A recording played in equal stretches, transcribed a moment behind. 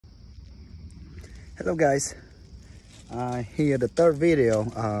Hello guys, here the third video.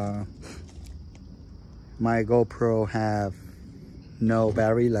 My GoPro have no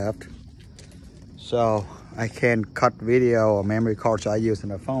battery left, so I can't cut video or memory cards I use in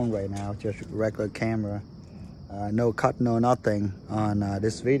the phone right now, just regular camera. No cut, no nothing on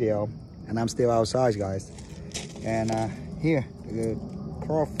this video, and I'm still outside guys. And here the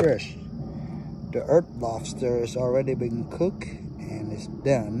crawfish, the earth lobster is already been cooked and it's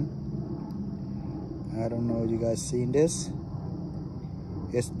done. I don't know if you guys seen this.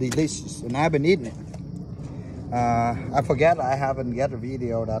 It's delicious and I've been eating it. I forget I haven't got a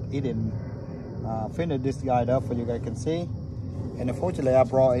video that eating finish this guy up for you guys can see. And unfortunately I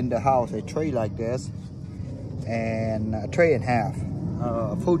brought in the house a tray like this and a tray and a half,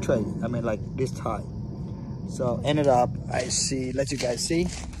 a full tray, I mean like this high. So ended up I see, let you guys see,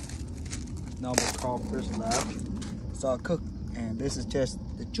 normal crawfish left, so I cooked, and this is just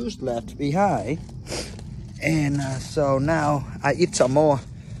the juice left behind. And so now I eat some more.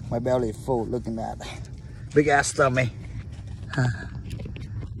 My belly full, looking at big ass stomach.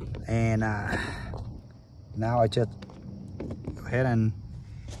 And now I just go ahead and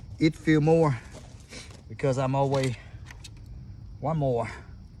eat a few more because I'm always one more.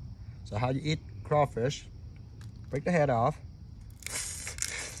 So how you eat crawfish? Break the head off,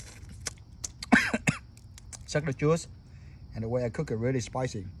 suck the juice, and the way I cook it really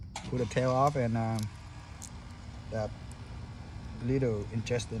spicy. Put the tail off, and that little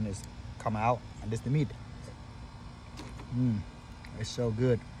intestine is come out, and this is the meat. It's so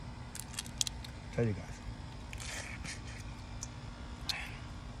good. Tell you guys,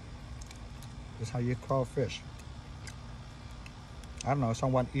 this is how you eat crawfish. I don't know,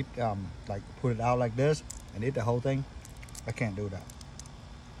 someone eat like put it out like this and eat the whole thing. I can't do that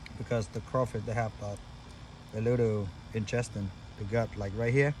because the crawfish, they have the little intestine, the gut, like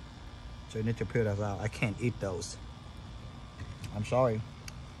right here. So you need to peel that out. I can't eat those. I'm sorry.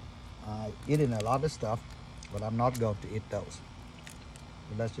 I eating a lot of stuff, but I'm not going to eat those.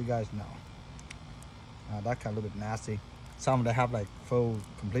 But let you guys know. That kind of look nasty. Some of them have like full,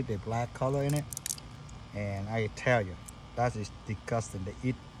 completely black color in it, and I tell you, that is disgusting. They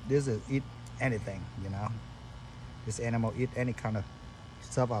eat this is eat anything, you know. This animal eat any kind of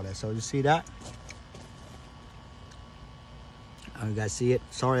stuff out there. So you see that? You guys see it?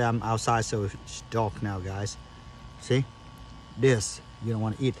 Sorry, I'm outside, so it's dark now, guys. See? This you don't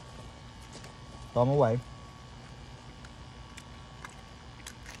want to eat. Throw them away.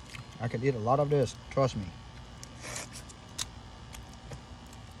 I can eat a lot of this, trust me.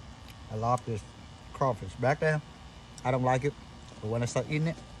 I love this crawfish. Back there, I don't like it, but when I start eating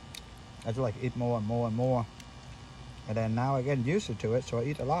it, I just like to eat more and more and more. And then now I get used to it, so I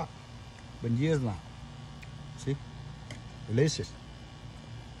eat a lot. Been years now. See? Delicious.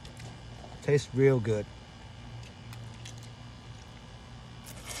 Tastes real good.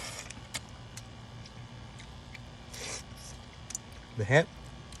 The head,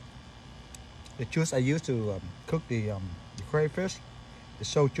 the juice I used to cook the crayfish is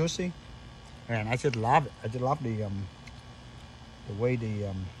so juicy, and I just love it. I just love the way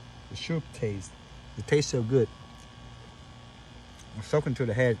the soup tastes. It tastes so good. I'm soaking to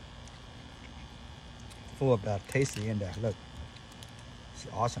the head, full of that tasty in there. Look, it's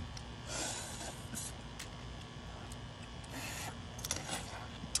awesome.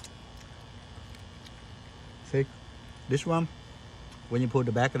 See, this one, when you pull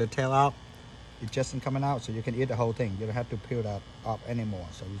the back of the tail out, it just isn't coming out, so you can eat the whole thing. You don't have to peel that up anymore.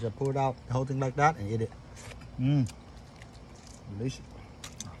 So you just pull it out, the whole thing like that, and eat it. Delicious.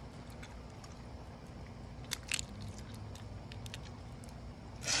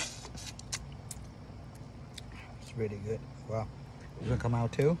 It's really good. Wow, it's gonna come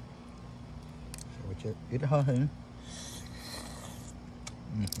out too. So we just eat the whole thing.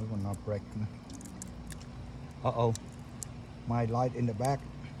 It will not break. Uh-oh, my light in the back.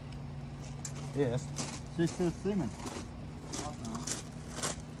 Yes, she's still steaming.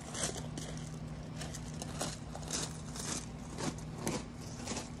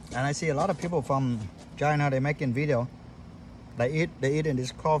 And I see a lot of people from China, they making video. They eating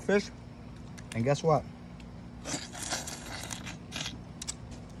this crawfish, and guess what?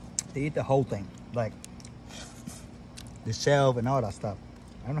 They eat the whole thing, like the shell and all that stuff.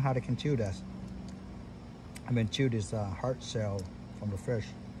 I don't know how they can chew this. I mean, chew this heart shell from the fish,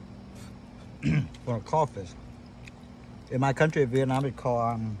 from a crawfish. In my country, Vietnam, it's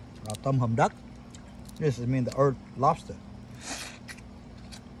called tôm hùm đất. This means the earth lobster.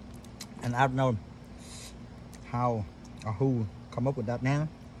 And I don't know how or who come up with that name,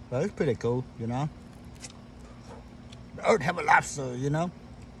 but it's pretty cool, you know. The earth have a lobster, you know.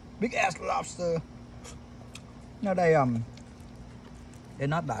 Big ass lobster. No, they're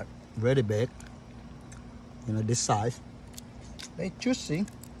not that really big. You know, this size. They juicy.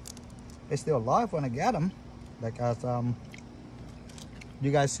 They're still alive when I get them. Like as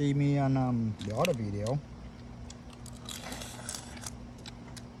you guys see me on the other video.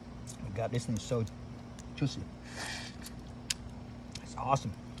 I got this thing so juicy. It's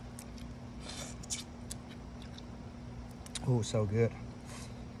awesome. Oh, so good.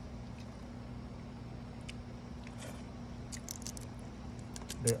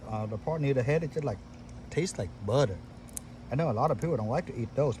 The part near the head, it just like tastes like butter. I know a lot of people don't like to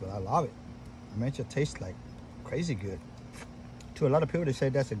eat those, but I love it. I mean, it just tastes like crazy good. To a lot of people, they say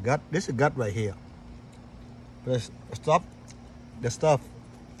that's a gut. This is a gut right here. But the stuff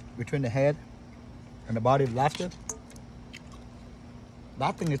between the head and the body of the lobster,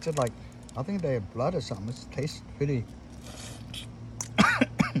 that thing is just like, I think they're blood or something. It tastes pretty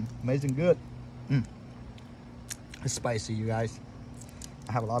amazing good. It's spicy, you guys.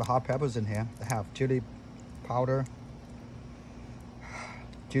 I have a lot of hot peppers in here. I have chili powder,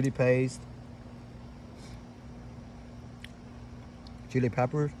 chili paste, chili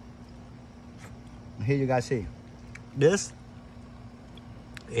peppers. And here you guys see, this,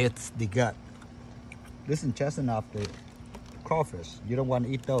 it's the gut. This is intestine of the crawfish. You don't want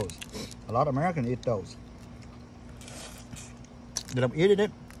to eat those. A lot of Americans eat those. They don't eat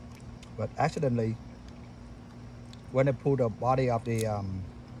it, but accidentally, when they pull the body of the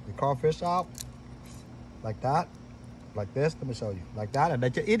crawfish out, like that, like this, let me show you, like that, and they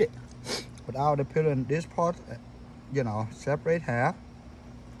just eat it. But now they put in this part, you know, separate half,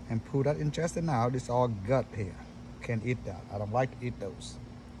 and pull that intestine out. It's all gut here. Can't eat that. I don't like to eat those.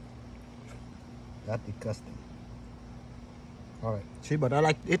 That's disgusting. All right, see, but I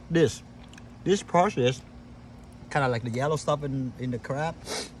like to eat this. This part is kind of like the yellow stuff in the crab,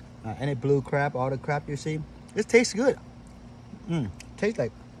 any blue crab, all the crab you see. It tastes good. Tastes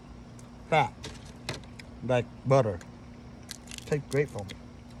like fat, like butter. Tastes great for me.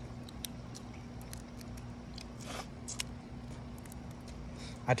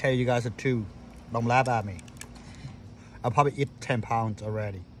 I tell you guys the truth. Don't laugh at me. I probably eat 10 pounds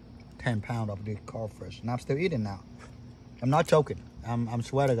already. 10 pounds of the crawfish, and I'm still eating now. I'm not joking. I'm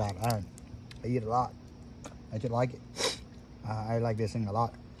swear to God. I eat a lot. I just like it. I like this thing a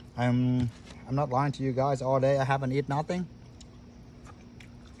lot. I'm not lying to you guys. All day I haven't eaten nothing.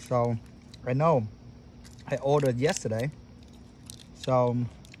 So I know I ordered yesterday. So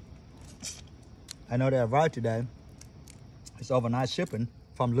I know they arrived today. It's overnight shipping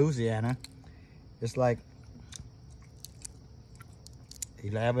from Louisiana. It's like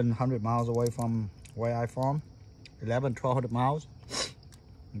 1,100 miles away from where I from. 1,200 miles.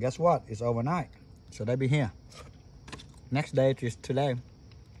 And guess what? It's overnight. So they be here. Next day is today.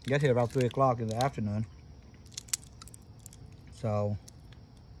 Get here about 3 o'clock in the afternoon. So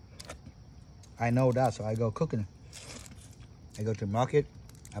I know that, so I go cooking. I go to the market.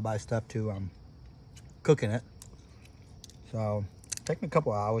 I buy stuff to cook in it. So take me a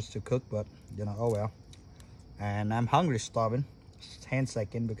couple hours to cook, but you know, oh well. And I'm hungry, starving. Hand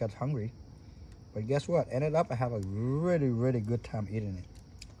shaking because hungry. But guess what? Ended up I have a really, really good time eating it.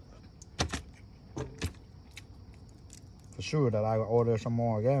 For sure that I will order some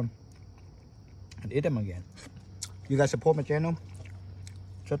more again and eat them again. You guys support my channel.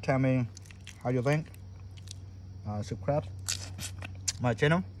 Just tell me how you think. Subscribe my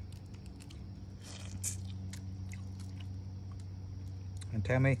channel. And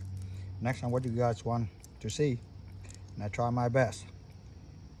tell me next time what you guys want to see. And I try my best.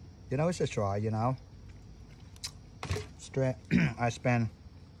 You know, it's a try, you know. I spend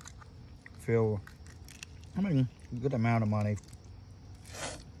a good amount of money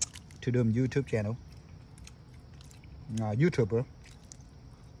to do a YouTube channel. YouTuber.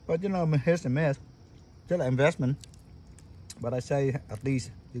 But you know, here's the myth. Still an investment. But I say at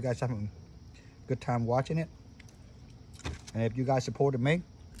least you guys have a good time watching it. And if you guys supported me,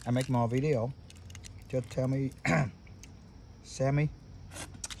 I make more video. Just tell me,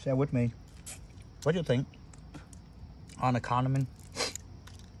 share with me what you think on the comment.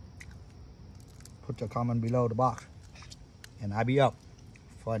 Put your comment below the box. And I'll be up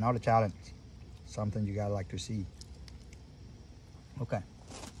for another challenge. Something you guys like to see. Okay.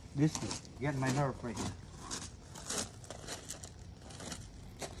 This is getting my nerve right here.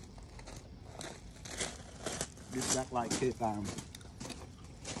 This got like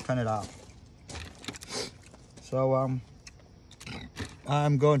turn it off. So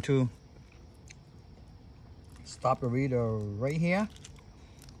I'm going to stop the video right here,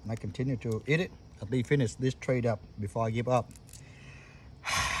 and I continue to eat it. At least finish this trade up before I give up.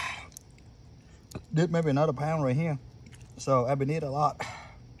 Did maybe another pound right here. So I've been eating a lot.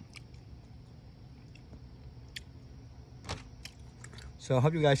 So I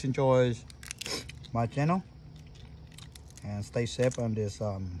hope you guys enjoy my channel and stay safe on this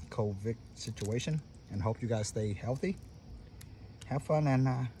COVID situation, and hope you guys stay healthy, have fun, and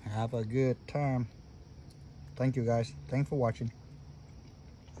have a good time. Thank you guys. Thanks for watching.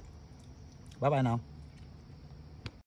 Bye bye now.